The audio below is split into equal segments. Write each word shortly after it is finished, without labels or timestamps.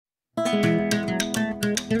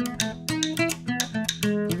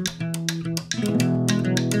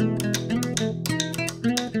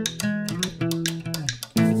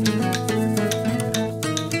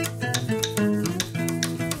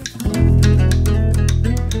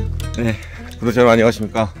네, 구독자 여러분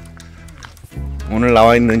안녕하십니까. 오늘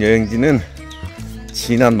나와 있는 여행지는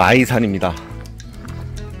진안마이산입니다.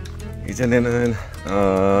 이전에는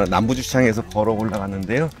남부주차장에서 걸어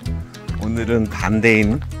올라갔는데요, 오늘은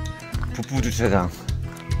반대인 북부주차장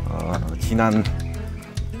진안마이산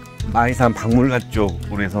박물관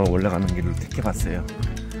쪽으로 해서 올라가는 길을 택해봤어요.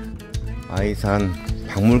 마이산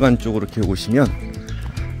박물관 쪽으로 이렇게 오시면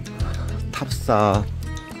탑사,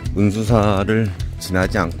 은수사를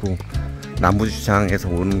지나지 않고 남부주차장에서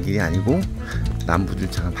오는 길이 아니고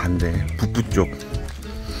남부주차장 반대 북부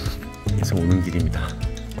쪽에서 오는 길입니다.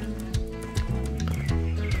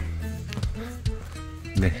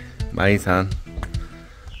 네, 마이산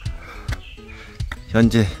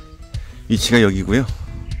현재 위치가 여기고요.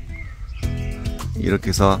 이렇게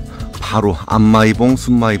해서 바로 암마이봉,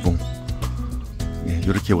 순마이봉,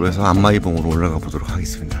 이렇게 올라서 암마이봉으로 올라가 보도록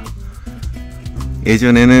하겠습니다.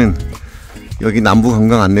 예전에는 여기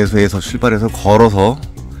남부관광안내소에서 출발해서 걸어서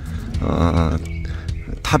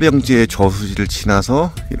타병지의 저수지를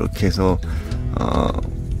지나서 이렇게 해서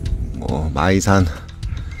마이산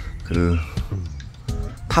그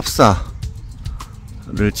탑사를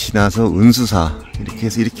지나서 은수사 이렇게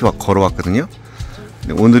해서 이렇게 걸어왔거든요.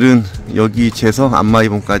 오늘은 여기 위치에서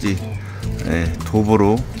암마이봉까지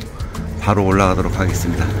도보로 바로 올라가도록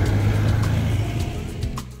하겠습니다.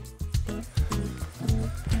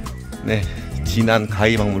 네, 진안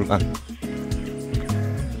가이박물관.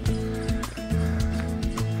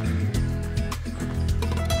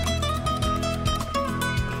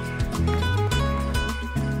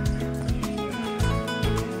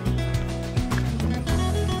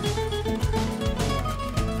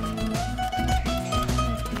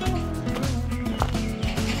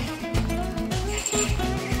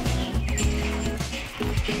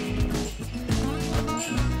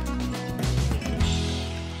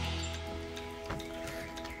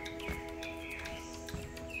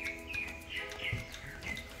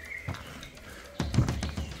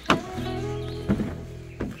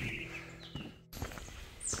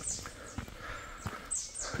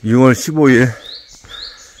 (6월 15일)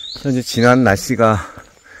 현재 진안 날씨가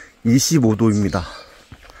 25도입니다.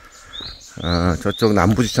 저쪽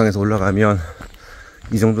남부지청에서 올라가면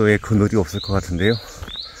이 정도의 그늘이 없을 것 같은데요,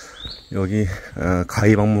 여기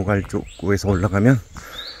가이박물관 쪽에서 올라가면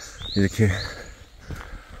이렇게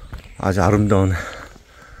아주 아름다운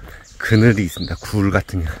그늘이 있습니다. 굴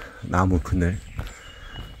같은 나무 그늘.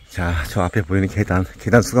 자, 저 앞에 보이는 계단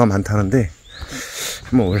수가 많다는데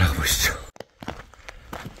한번 올라가 보시죠.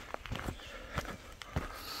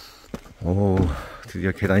 오,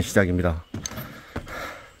 드디어 계단 시작입니다.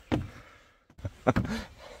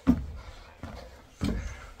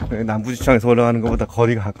 남부지청에서 올라가는 것보다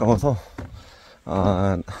거리가 가까워서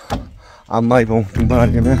암마이봉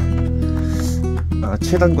등반하려면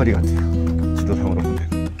최단 거리 같아요, 지도상으로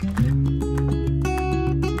보면.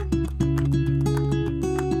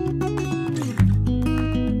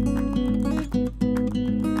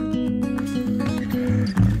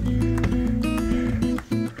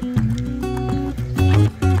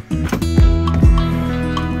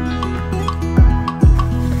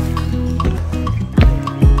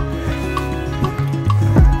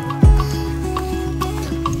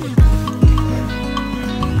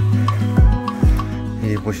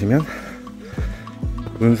 보시면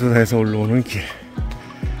은수사에서 올라오는 길,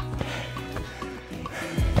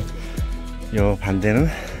 요 반대는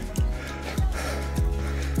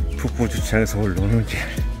북부주차장에서 올라오는 길.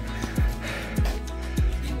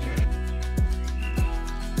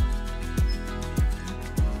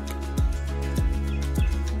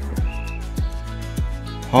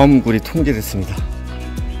 화엄굴이 통제됐습니다.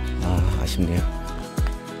 아쉽네요.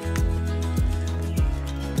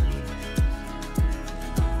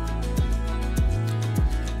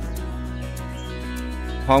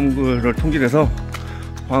 화엄굴을 통제해서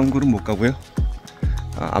화엄굴은 못 가고요.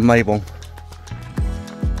 암마이봉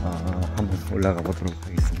한번 올라가 보도록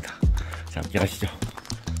하겠습니다. 자, 함께 가시죠.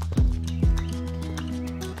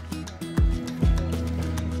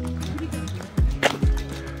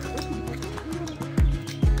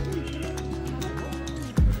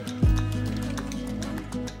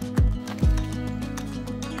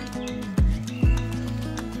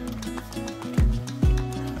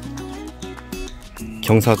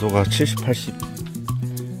 경사도가 70, 80.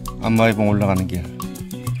 암마이봉 올라가는 길.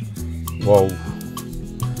 와우,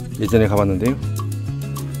 예전에 가봤는데요,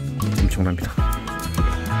 엄청납니다.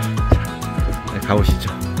 자,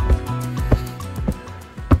 가보시죠.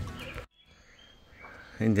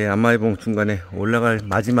 이제 암마이봉 중간에 올라갈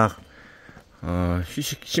마지막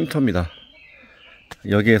휴식 쉼터입니다.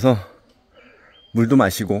 여기에서 물도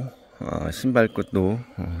마시고 신발끝도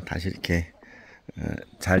다시 이렇게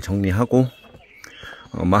잘 정리하고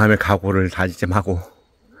마음의 각오를 다짐하고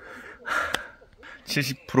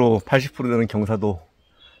 70% 80% 되는 경사도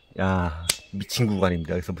야 미친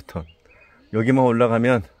구간입니다. 여기서부터 여기만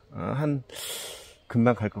올라가면 한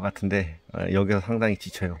금방 갈 것 같은데 여기서 상당히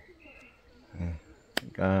지쳐요.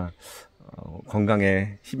 그러니까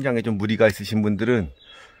건강에 심장에 좀 무리가 있으신 분들은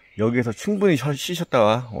여기에서 충분히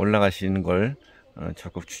쉬셨다가 올라가시는 걸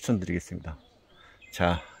적극 추천드리겠습니다.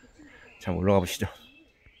 자, 한번 올라가 보시죠.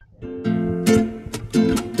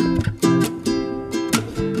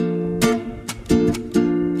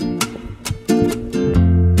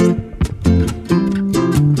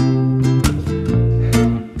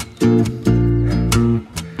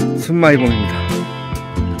 암마이봉입니다.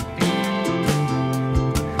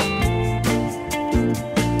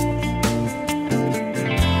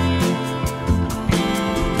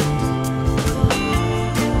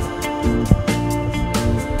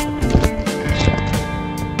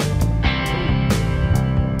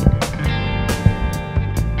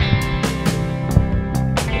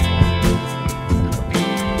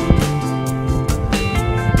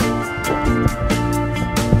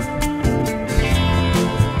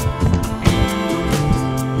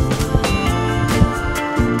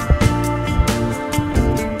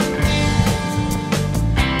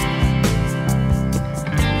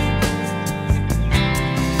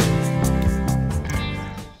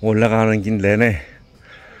 올라가는 길 내내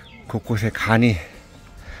곳곳에 간이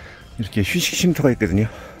이렇게 휴식 쉼터가 있거든요.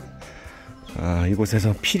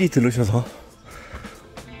 이곳에서 필히 들으셔서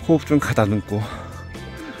호흡 좀 가다듬고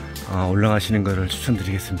올라가시는 것을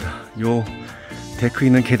추천드리겠습니다. 요 데크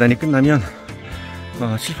있는 계단이 끝나면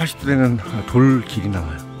 7, 80도 되는 돌길이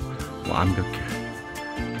나와요. 암벽길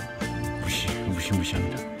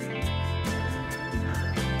무시무시합니다.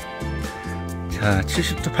 자,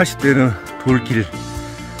 70도 80도 되는 돌길,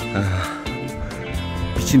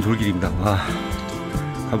 미친 돌길입니다.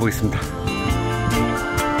 가보겠습니다.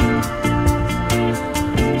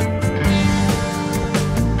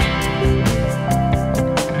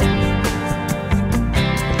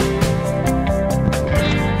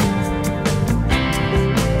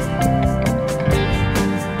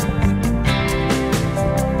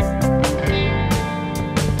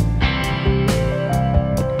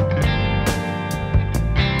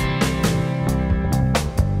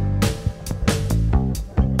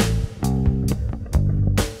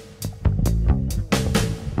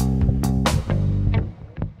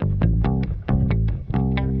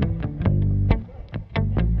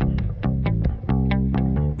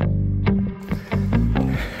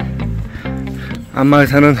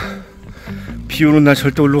 암마이산은 비 오는 날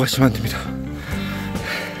절대 올라가시면 안 됩니다.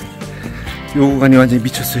 요 구간이 완전히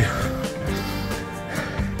미쳤어요.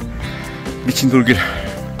 미친 돌길.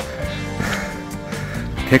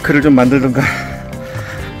 데크를 좀 만들던가.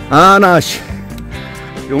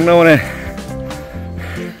 욕 나오네.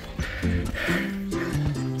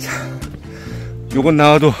 자, 요건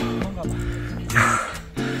나와도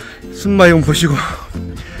순마용 보시고,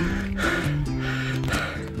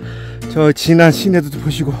 저 진안 시내도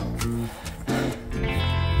보시고.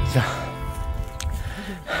 자,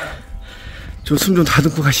 좀 숨 좀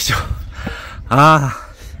다듬고 가시죠.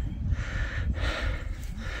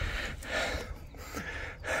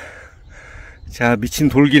 자, 미친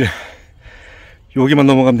돌길 여기만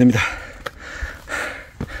넘어가면 됩니다.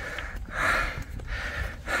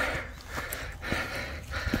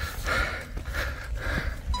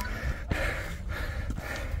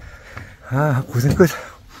 고생 끝.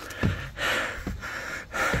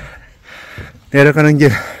 내려가는 길,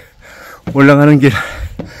 올라가는 길,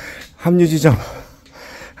 합류 지점.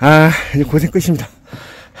 이제 고생 끝입니다.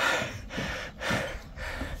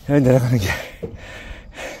 여기 내려가는 길.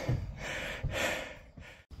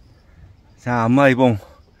 자, 암마이봉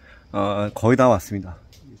거의 다 왔습니다.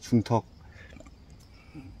 중턱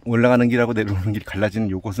올라가는 길하고 내려오는 길이 갈라지는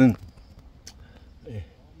요곳은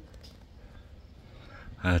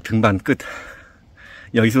등반 끝.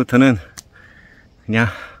 여기서부터는 그냥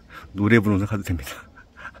노래 부르면서 가도 됩니다.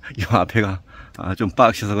 이 앞에가 좀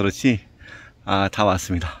빡셔서 그렇지 다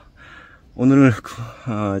왔습니다. 오늘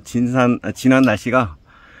진안 날씨가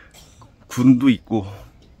구름도 있고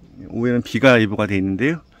오후에는 비가 예보가 되어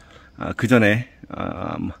있는데요. 그 전에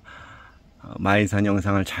마이산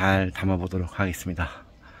영상을 잘 담아보도록 하겠습니다.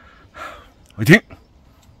 화이팅!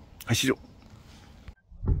 가시죠.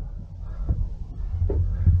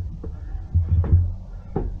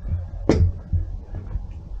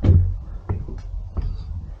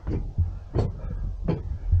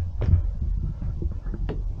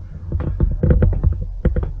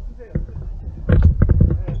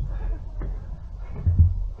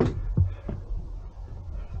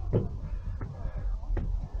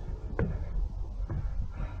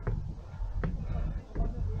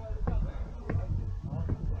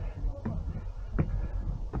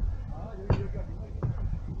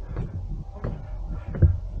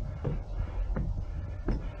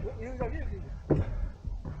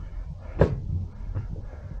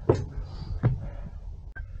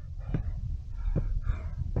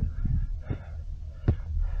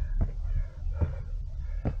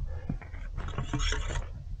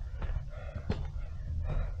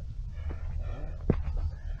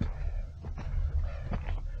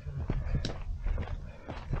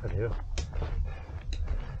 가세요.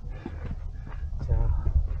 자,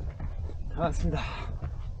 다 왔습니다.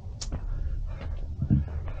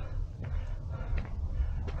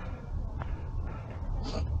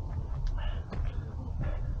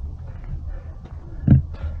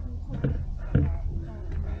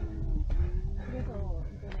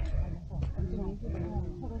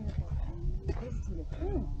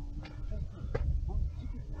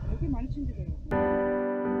 여기 많이 친구들요.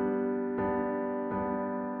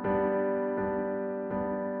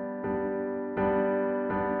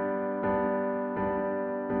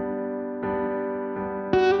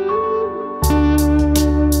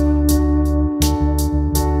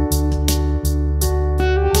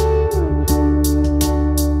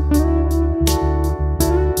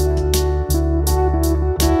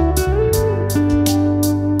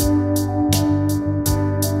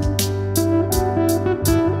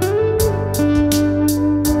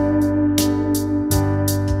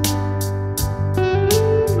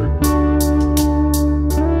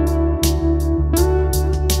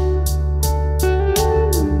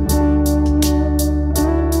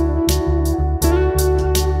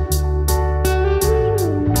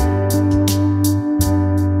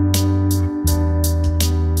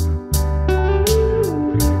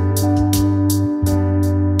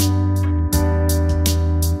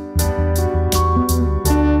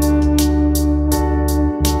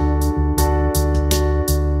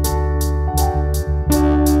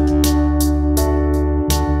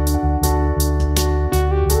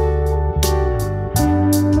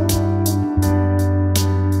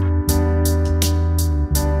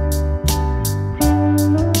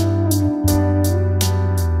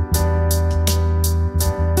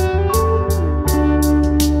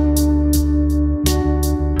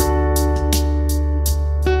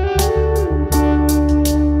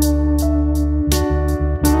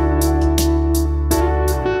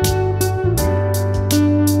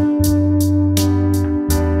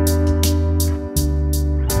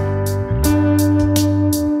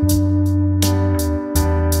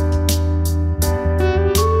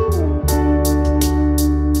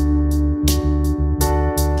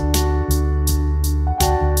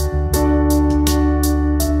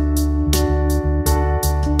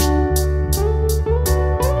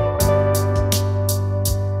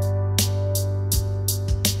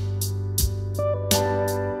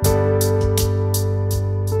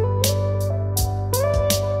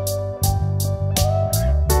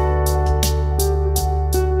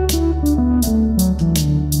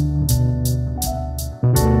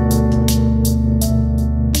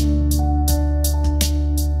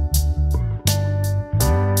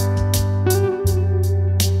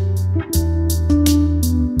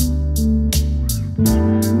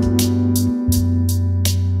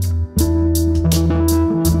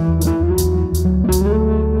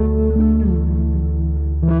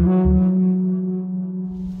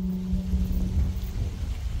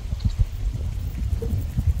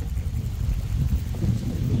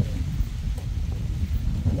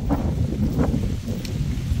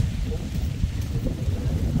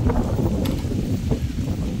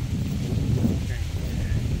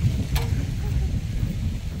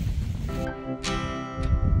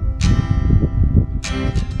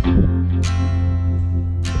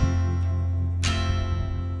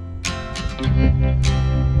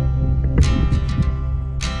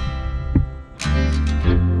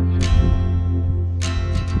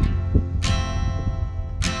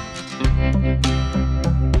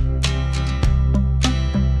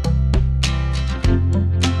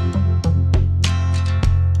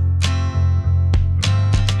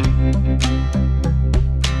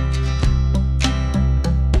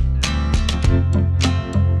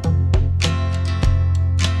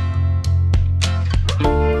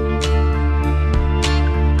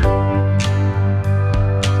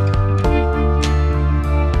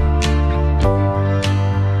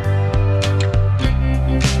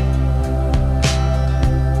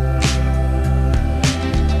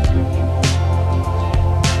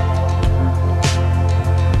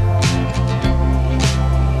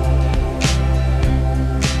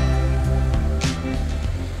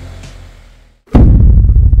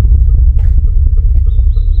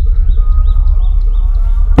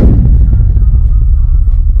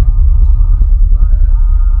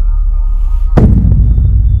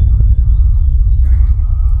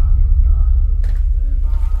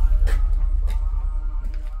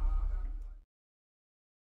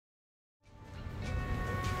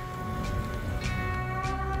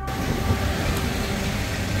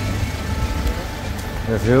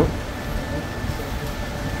 안녕하세요.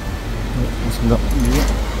 반갑습니다.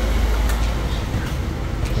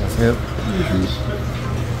 안녕하세요.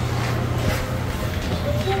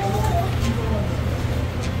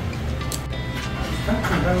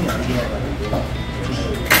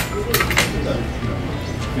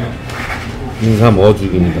 인삼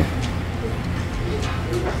어죽입니다.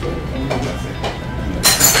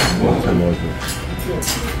 인삼 어죽.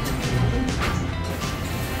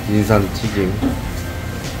 인삼 튀김.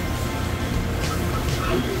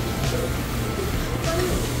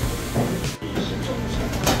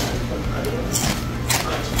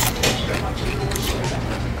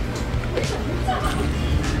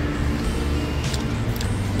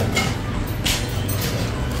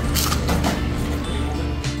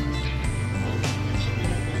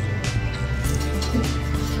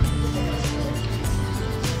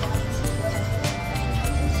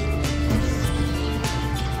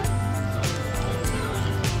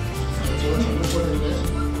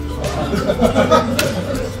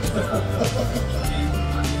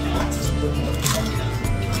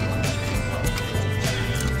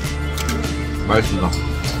 맛있다.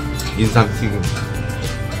 인삼 튀김.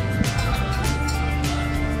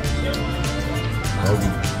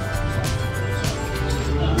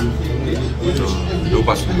 매우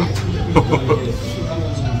맛있습니다.